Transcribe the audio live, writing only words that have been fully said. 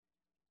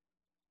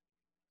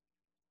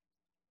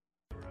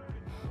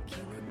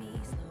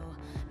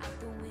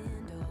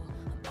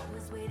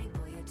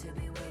to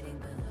be waiting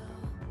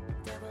below.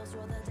 Devils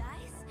roll the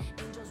dice,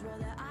 angels roll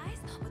their eyes.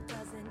 What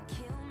doesn't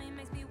kill me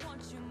makes me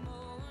want you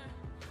more.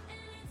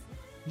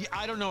 Yeah,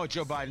 I don't know what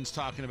Joe Biden's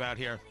talking about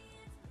here.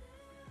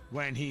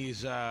 When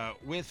he's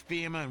with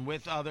FEMA and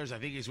with others, I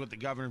think he's with the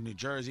governor of New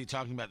Jersey,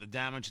 talking about the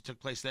damage that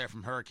took place there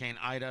from Hurricane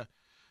Ida.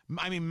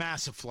 I mean,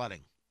 massive flooding.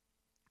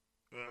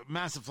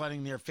 Massive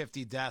flooding, near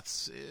 50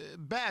 deaths.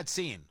 Bad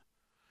scene,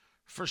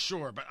 for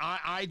sure. But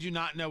I do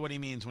not know what he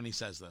means when he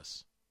says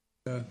this.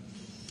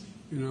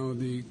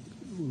 The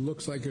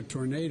looks like a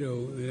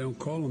tornado. They don't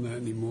call them that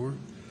anymore.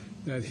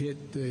 That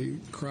hit the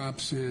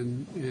crops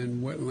and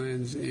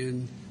wetlands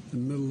in the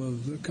middle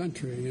of the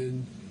country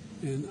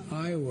and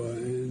Iowa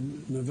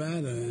and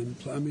Nevada. And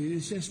I mean,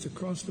 it's just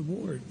across the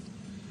board.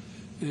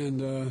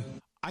 And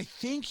I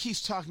think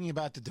he's talking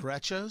about the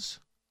derechos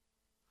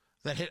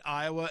that hit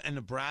Iowa and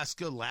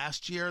Nebraska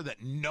last year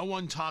that no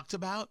one talked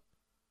about.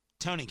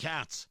 Tony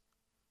Katz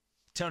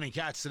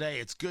today.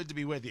 It's good to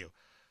be with you.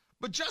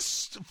 But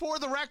just for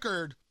the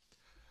record,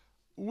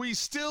 we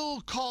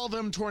still call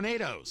them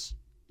tornadoes.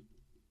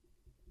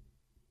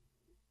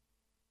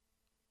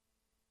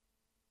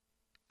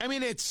 I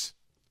mean,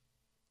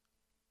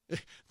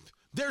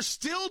 they're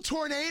still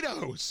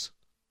tornadoes.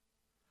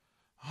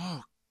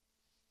 Oh,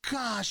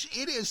 gosh,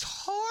 it is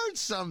hard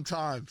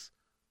sometimes.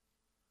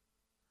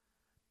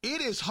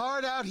 It is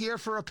hard out here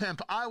for a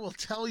pimp. I will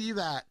tell you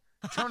that.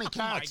 Tony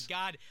Katz. Oh, my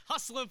God.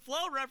 Hustle and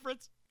flow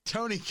reference.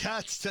 Tony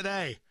Katz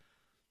today.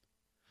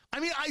 I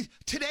mean,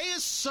 today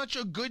is such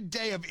a good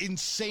day of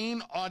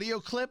insane audio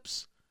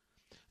clips.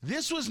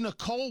 This was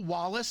Nicole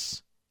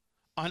Wallace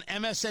on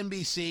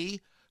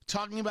MSNBC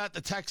talking about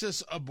the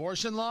Texas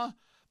abortion law.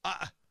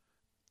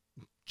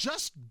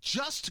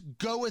 Just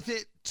go with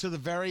it to the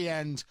very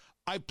end.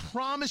 I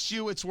promise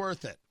you it's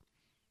worth it.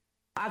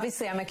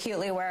 Obviously, I'm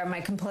acutely aware of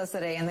my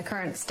complicity in the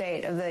current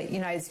state of the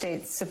United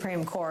States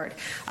Supreme Court.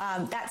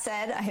 That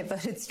said, I have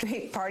voted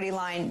straight party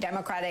line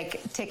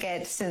Democratic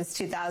ticket since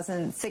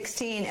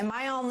 2016. And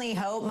my only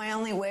hope, my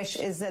only wish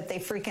is that they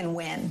freaking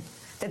win,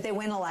 that they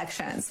win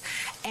elections.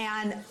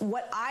 And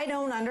what I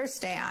don't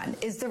understand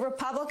is the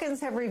Republicans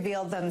have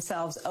revealed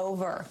themselves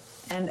over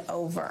and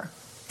over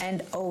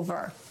and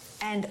over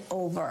and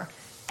over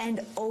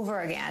and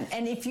over again.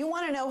 And if you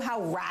want to know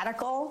how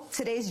radical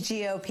today's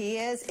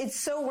GOP is, it's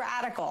so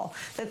radical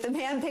that the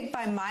man picked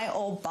by my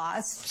old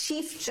boss,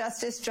 Chief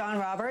Justice John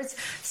Roberts,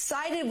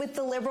 sided with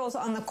the liberals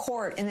on the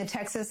court in the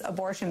Texas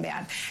abortion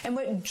ban. And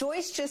what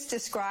Joyce just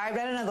described,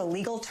 I don't know the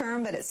legal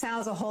term, but it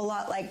sounds a whole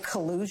lot like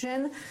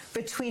collusion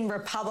between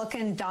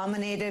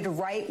Republican-dominated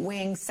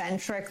right-wing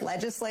centric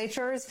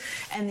legislatures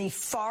and the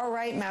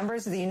far-right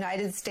members of the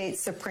United States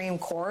Supreme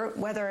Court,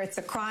 whether it's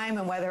a crime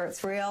and whether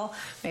it's real.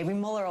 Maybe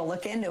Mueller will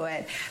look into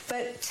it.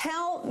 But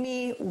tell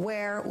me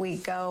where we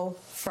go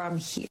from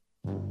here.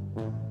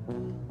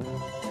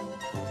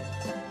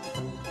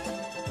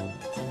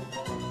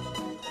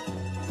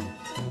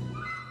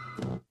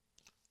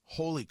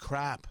 Holy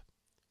crap.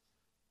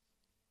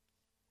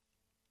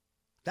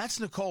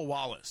 That's Nicole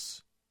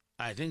Wallace.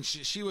 I think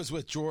she was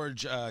with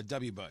George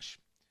W. Bush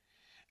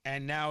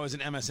and now is an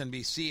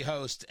MSNBC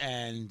host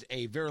and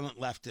a virulent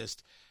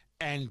leftist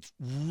and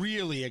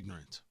really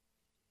ignorant.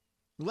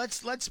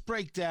 Let's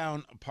break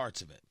down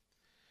parts of it.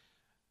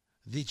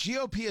 The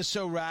GOP is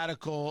so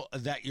radical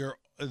that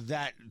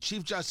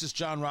Chief Justice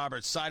John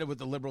Roberts sided with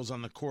the liberals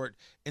on the court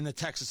in the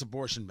Texas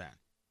abortion ban.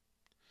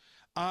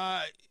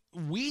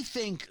 We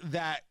think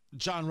that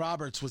John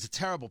Roberts was a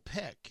terrible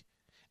pick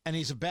and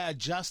he's a bad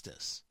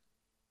justice.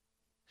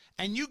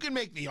 And you can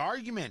make the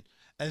argument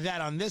that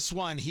on this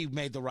one he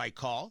made the right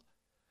call.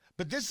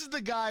 But this is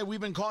the guy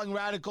we've been calling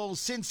radical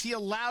since he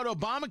allowed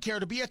Obamacare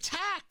to be a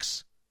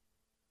tax.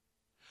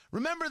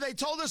 Remember, they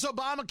told us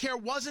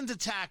Obamacare wasn't a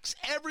tax.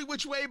 Every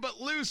which way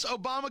but loose,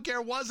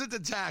 Obamacare wasn't a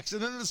tax.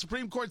 And then the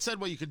Supreme Court said,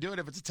 well, you can do it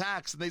if it's a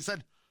tax. And they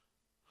said,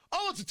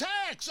 oh, it's a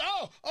tax.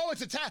 Oh,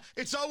 it's a tax.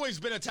 It's always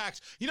been a tax.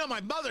 You know,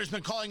 my mother's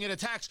been calling it a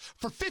tax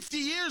for 50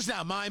 years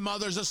now. My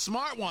mother's a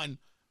smart one.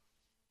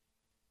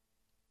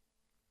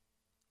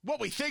 What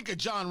we think of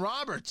John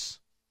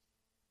Roberts.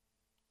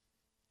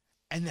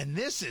 And then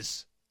this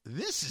is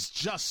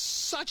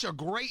just such a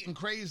great and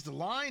crazed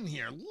line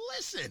here.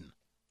 Listen.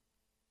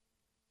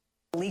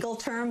 Legal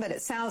term, but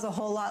it sounds a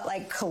whole lot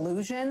like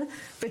collusion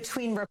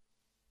between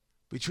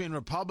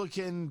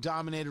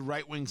Republican-dominated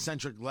right-wing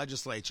centric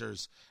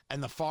legislatures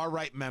and the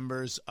far-right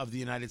members of the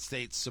United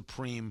States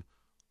Supreme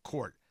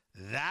Court.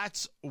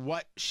 That's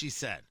what she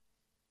said.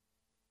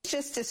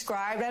 Just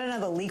described, I don't know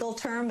the legal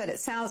term, but it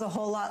sounds a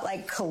whole lot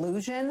like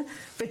collusion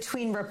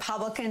between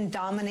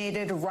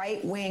Republican-dominated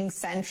right-wing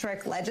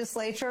centric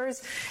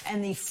legislatures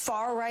and the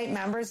far-right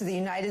members of the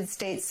United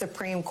States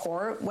Supreme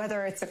Court,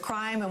 whether it's a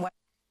crime and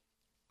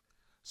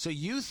So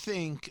you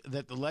think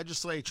that the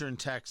legislature in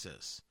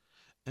Texas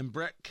and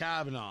Brett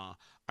Kavanaugh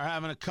are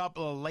having a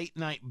couple of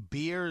late-night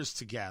beers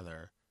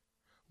together,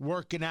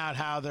 working out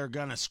how they're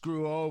going to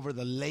screw over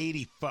the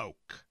lady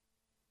folk?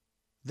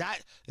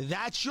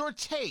 That's your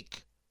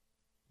take,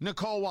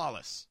 Nicole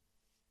Wallace.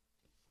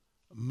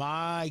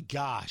 My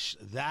gosh,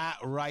 that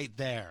right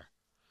there.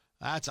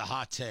 That's a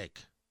hot take.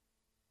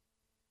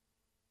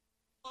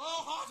 Oh,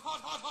 hot,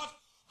 hot, hot, hot.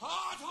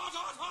 Hot, hot,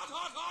 hot, hot,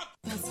 hot, hot.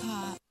 That's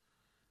hot.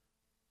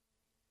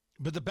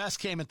 But the best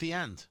came at the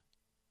end.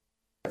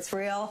 It's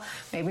real.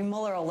 Maybe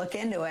Mueller will look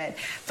into it.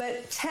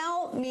 But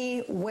tell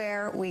me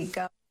where we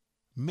go.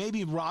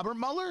 Maybe Robert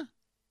Mueller?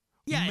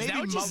 Yeah, is Maybe that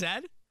what you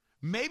said?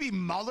 Maybe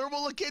Mueller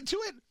will look into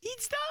it?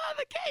 He's not on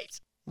the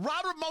case.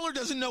 Robert Mueller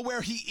doesn't know where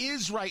he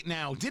is right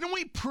now. Didn't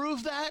we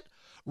prove that?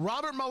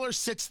 Robert Mueller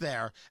sits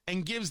there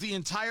and gives the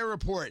entire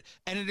report,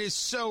 and it is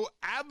so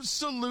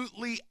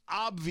absolutely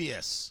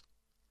obvious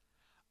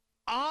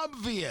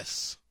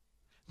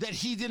that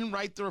he didn't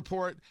write the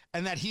report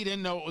and that he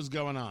didn't know what was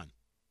going on.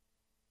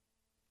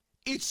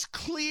 It's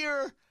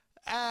clear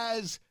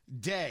as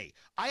day.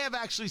 I have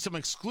actually some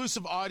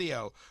exclusive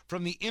audio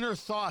from the inner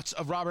thoughts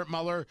of Robert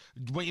Mueller.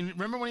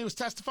 Remember when he was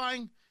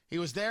testifying? He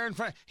was there in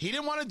front. He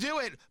didn't want to do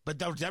it, but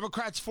the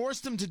Democrats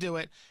forced him to do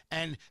it.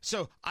 And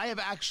so I have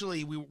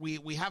actually,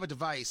 we have a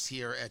device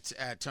here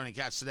at Tony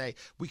Katz today.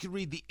 We could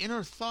read the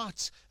inner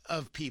thoughts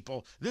of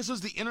people. This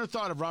was the inner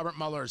thought of Robert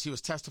Mueller as he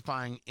was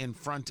testifying in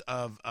front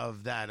of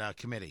that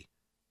committee.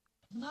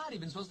 Not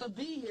even supposed to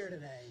be here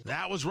today.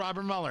 That was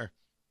Robert Mueller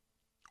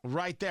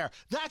right there.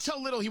 That's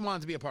how little he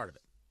wanted to be a part of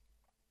it.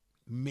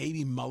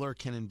 Maybe Mueller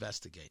can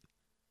investigate.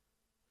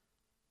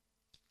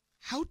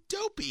 How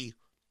dopey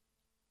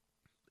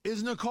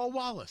is Nicole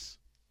Wallace?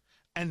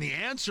 And the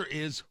answer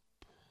is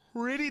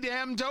pretty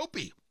damn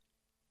dopey.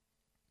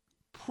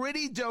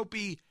 Pretty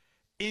dopey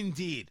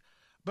indeed.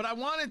 But I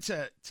wanted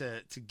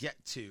to get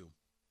to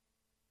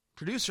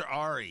producer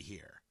Ari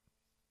here.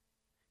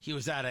 He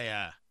was at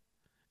a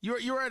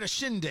you were at a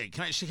shindig.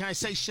 Can I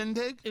say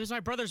shindig? It was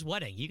my brother's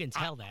wedding. You can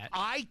tell that.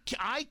 I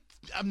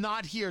am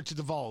not here to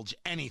divulge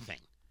anything.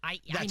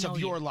 That's I know of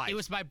your life. It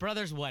was my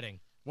brother's wedding.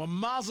 Well,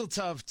 mazel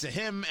tov to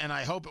him, and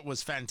I hope it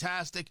was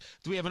fantastic.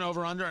 Do we have an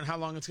over-under on how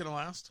long it's going to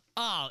last?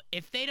 Oh,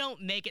 if they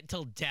don't make it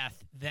till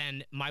death,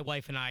 then my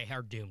wife and I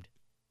are doomed.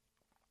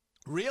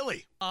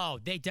 Really? Oh,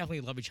 they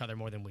definitely love each other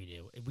more than we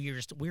do.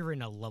 We're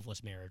in a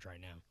loveless marriage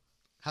right now.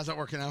 How's that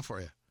working out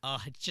for you?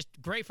 It's just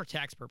great for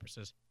tax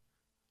purposes.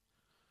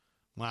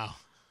 Wow.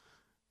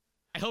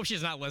 I hope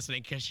she's not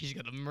listening because she's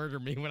going to murder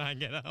me when I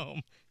get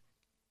home.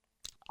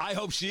 I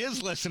hope she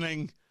is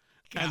listening,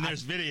 and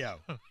there's video.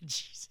 Oh,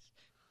 Jesus.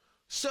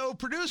 So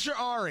producer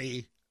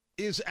Ari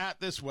is at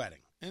this wedding,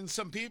 and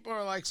some people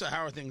are like, so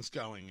how are things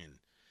going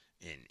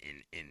in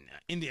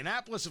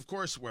Indianapolis, of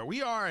course, where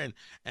we are,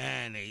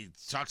 and he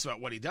talks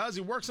about what he does.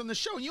 He works on the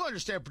show, and you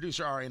understand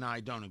producer Ari and I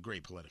don't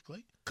agree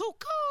politically.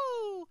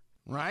 Cuckoo!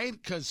 Right?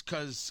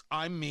 Because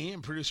I'm me,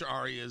 and producer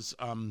Ari is...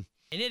 An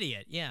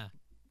idiot, yeah.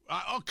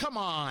 Oh, come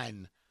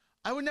on.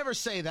 I would never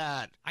say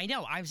that. I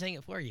know, I'm saying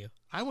it for you.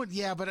 I would,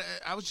 yeah, but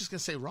I was just going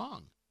to say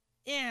wrong.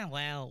 Yeah,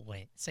 well,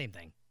 wait, same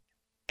thing.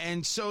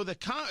 And so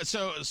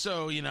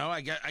so you know,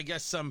 I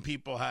guess some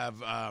people have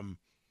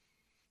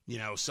you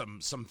know,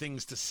 some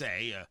things to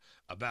say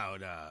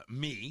about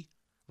me,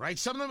 right?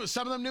 Some of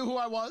them knew who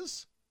I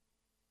was,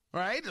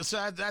 right?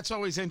 So that's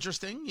always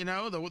interesting, you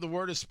know. The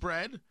word is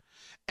spread,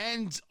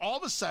 and all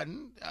of a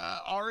sudden,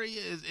 Ari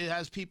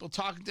has people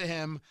talking to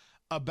him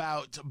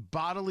about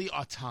bodily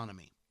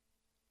autonomy.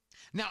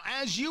 Now,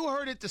 as you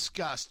heard it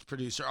discussed,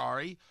 producer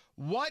Ari,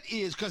 what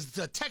is, because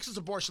the Texas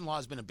abortion law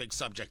has been a big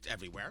subject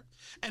everywhere,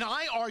 and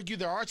I argue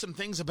there are some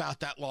things about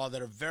that law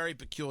that are very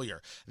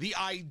peculiar. The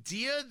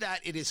idea that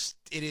it is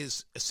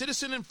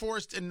citizen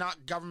enforced and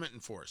not government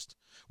enforced,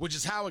 which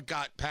is how it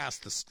got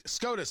past the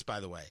SCOTUS, by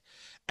the way,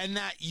 and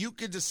that you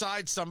could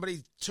decide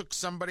somebody took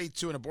somebody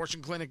to an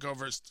abortion clinic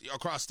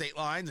across state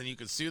lines and you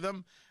could sue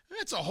them.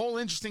 That's a whole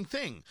interesting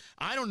thing.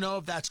 I don't know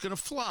if that's going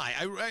to fly.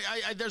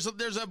 There's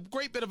a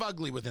great bit of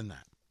ugly within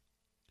that.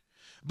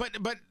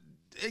 But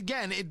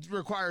again, it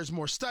requires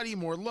more study,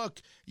 more look.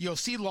 You'll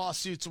see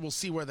lawsuits, and we'll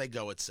see where they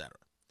go, etc.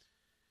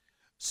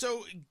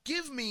 So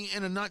give me,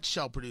 in a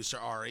nutshell, producer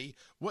Ari,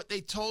 what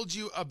they told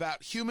you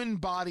about human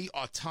body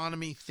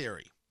autonomy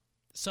theory.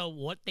 So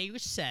what they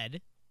said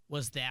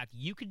was that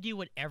you could do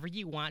whatever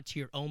you want to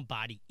your own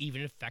body,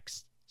 even if it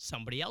affects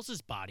somebody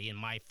else's body. And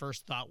my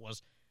first thought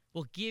was,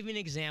 well, give me an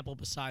example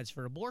besides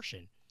for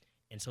abortion.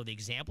 And so the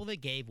example they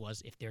gave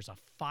was if there's a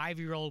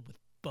 5-year-old with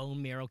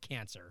bone marrow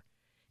cancer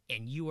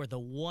and you are the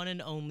one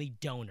and only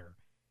donor,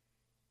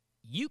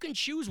 you can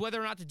choose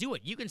whether or not to do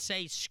it. You can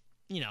say,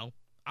 you know,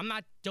 I'm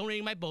not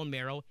donating my bone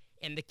marrow,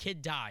 and the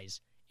kid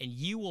dies, and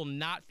you will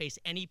not face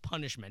any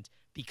punishment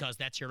because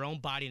that's your own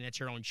body and that's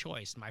your own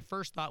choice. My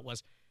first thought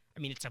was, I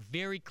mean, it's a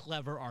very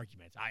clever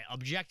argument.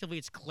 Objectively,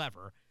 it's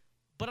clever,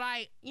 but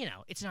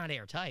it's not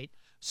airtight.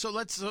 So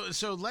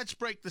let's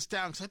break this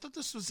down, because I thought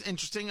this was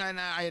interesting, and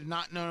I had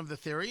not known of the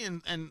theory,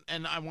 and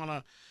I want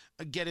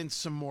to get into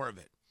some more of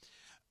it.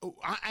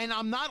 And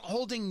I'm not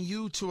holding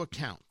you to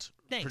account,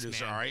 Thanks,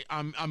 producer man. Ari.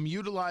 I'm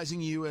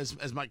utilizing you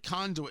as my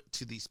conduit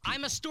to these people.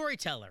 I'm a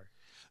storyteller.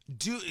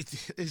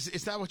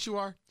 Is that what you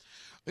are?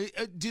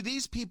 Do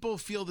these people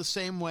feel the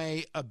same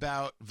way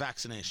about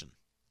vaccination?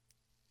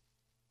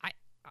 I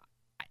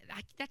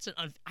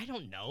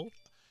don't know.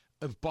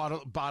 Of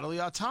bodily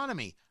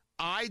autonomy.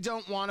 I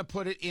don't want to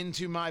put it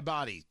into my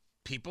body.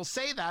 People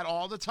say that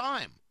all the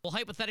time. Well,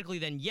 hypothetically,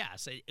 then,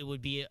 yes, it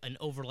would be an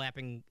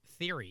overlapping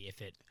theory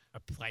if it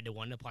applied to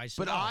one, applies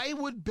to But all. I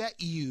would bet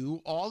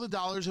you all the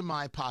dollars in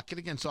my pocket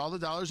against all the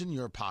dollars in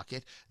your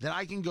pocket that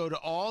I can go to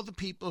all the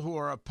people who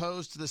are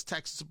opposed to this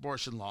Texas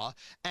abortion law,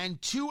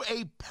 and to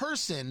a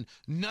person,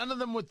 none of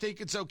them would think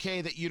it's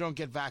okay that you don't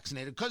get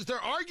vaccinated, because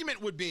their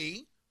argument would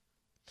be,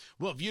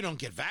 well, if you don't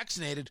get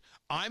vaccinated,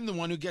 I'm the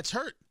one who gets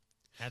hurt.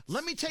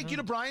 Let me take you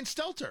to Brian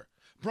Stelter.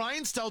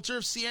 Brian Stelter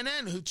of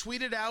CNN, who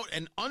tweeted out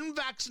an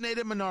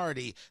unvaccinated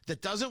minority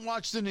that doesn't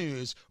watch the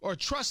news or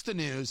trust the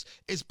news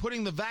is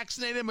putting the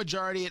vaccinated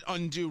majority at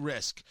undue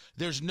risk.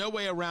 There's no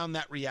way around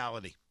that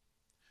reality.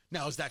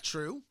 Now, is that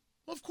true?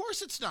 Well, of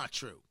course it's not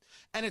true.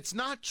 And it's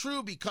not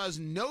true because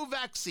no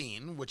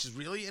vaccine, which is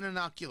really an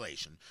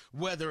inoculation,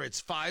 whether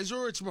it's Pfizer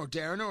or it's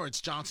Moderna or it's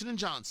Johnson &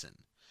 Johnson,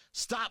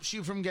 stops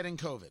you from getting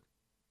COVID.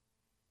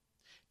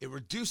 It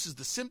reduces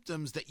the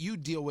symptoms that you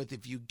deal with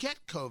if you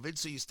get COVID,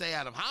 so you stay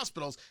out of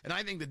hospitals, and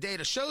I think the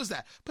data shows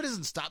that. But it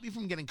doesn't stop you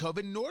from getting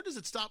COVID, nor does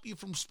it stop you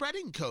from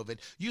spreading COVID.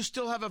 You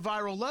still have a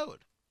viral load.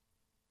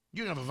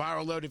 You can have a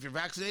viral load if you're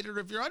vaccinated or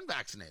if you're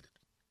unvaccinated.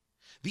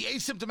 The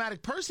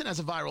asymptomatic person has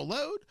a viral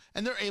load,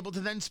 and they're able to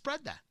then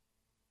spread that.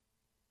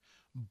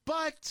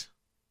 But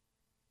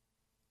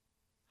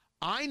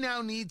I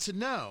now need to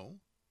know,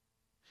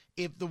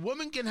 if the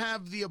woman can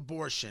have the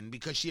abortion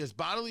because she has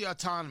bodily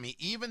autonomy,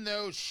 even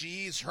though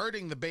she's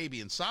hurting the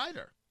baby inside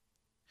her,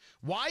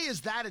 why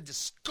is that a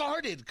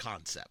discarded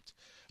concept?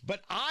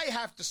 But I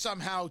have to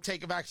somehow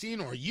take a vaccine,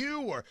 or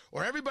you,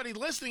 or everybody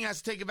listening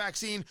has to take a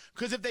vaccine,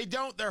 because if they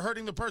don't, they're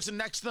hurting the person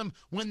next to them,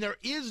 when there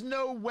is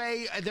no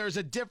way there's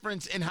a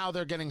difference in how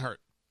they're getting hurt.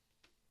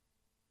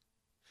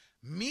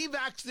 Me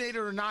vaccinated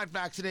or not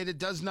vaccinated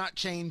does not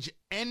change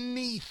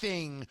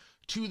anything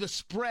to the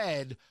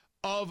spread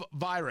of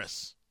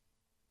virus.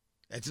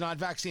 It's not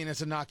vaccine,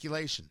 it's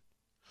inoculation.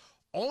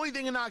 Only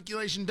thing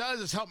inoculation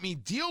does is help me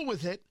deal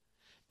with it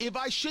if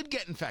I should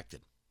get infected.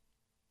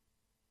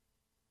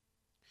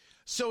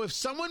 So if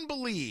someone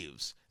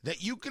believes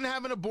that you can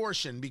have an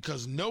abortion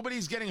because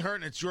nobody's getting hurt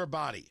and it's your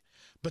body,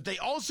 but they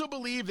also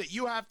believe that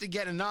you have to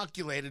get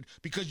inoculated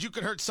because you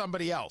could hurt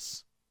somebody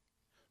else,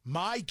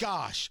 my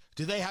gosh,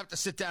 do they have to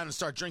sit down and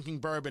start drinking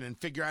bourbon and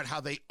figure out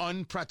how they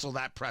unpretzel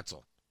that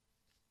pretzel?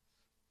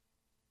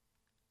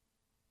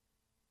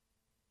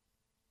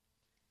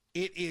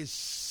 It is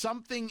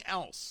something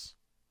else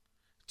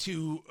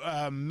to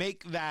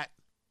make that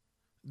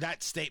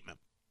statement.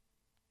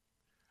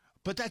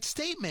 But that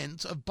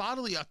statement of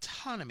bodily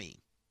autonomy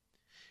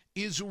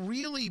is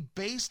really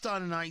based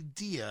on an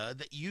idea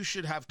that you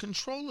should have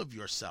control of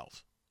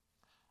yourself.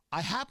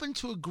 I happen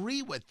to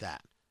agree with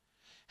that.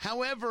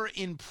 However,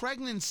 in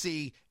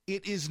pregnancy,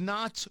 it is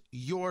not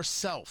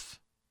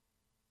yourself.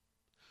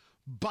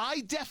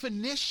 By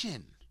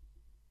definition,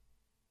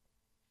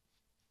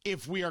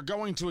 if we are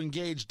going to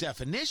engage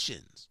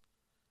definitions,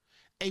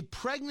 a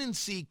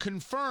pregnancy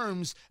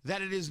confirms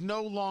that it is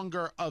no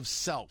longer of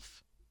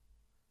self.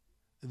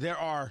 There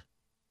are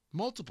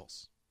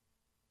multiples.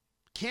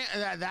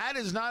 That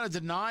is not a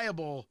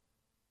deniable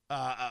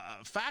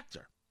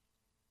factor.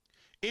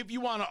 If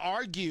you want to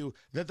argue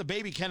that the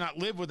baby cannot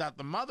live without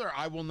the mother,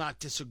 I will not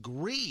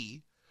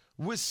disagree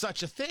with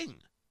such a thing.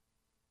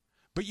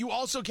 But you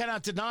also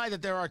cannot deny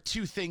that there are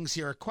two things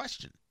here at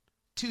question,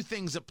 two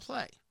things at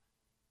play.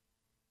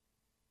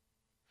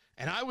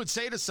 And I would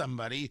say to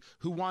somebody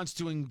who wants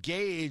to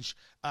engage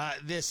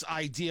this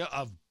idea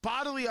of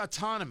bodily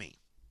autonomy,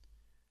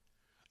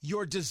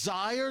 your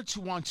desire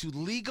to want to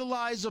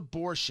legalize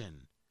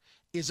abortion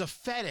is a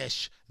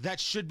fetish that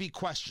should be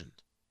questioned.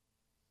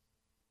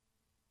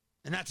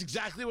 And that's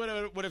exactly what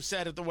I would have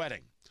said at the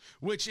wedding,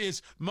 which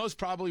is most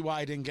probably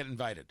why I didn't get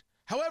invited.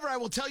 However, I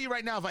will tell you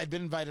right now, if I had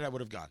been invited, I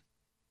would have gone.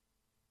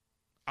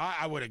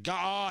 I would have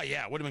gone. Oh,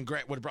 yeah, it would have been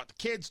great. Would have brought the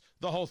kids,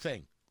 the whole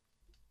thing.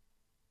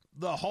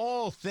 The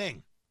whole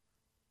thing.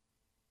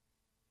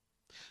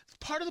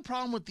 Part of the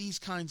problem with these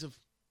kinds of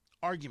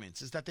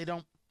arguments is that they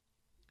don't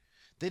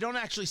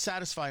actually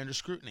satisfy under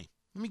scrutiny.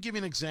 Let me give you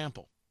an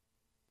example.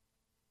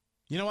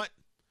 You know what?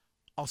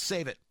 I'll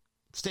save it.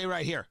 Stay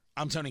right here.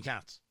 I'm Tony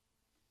Katz.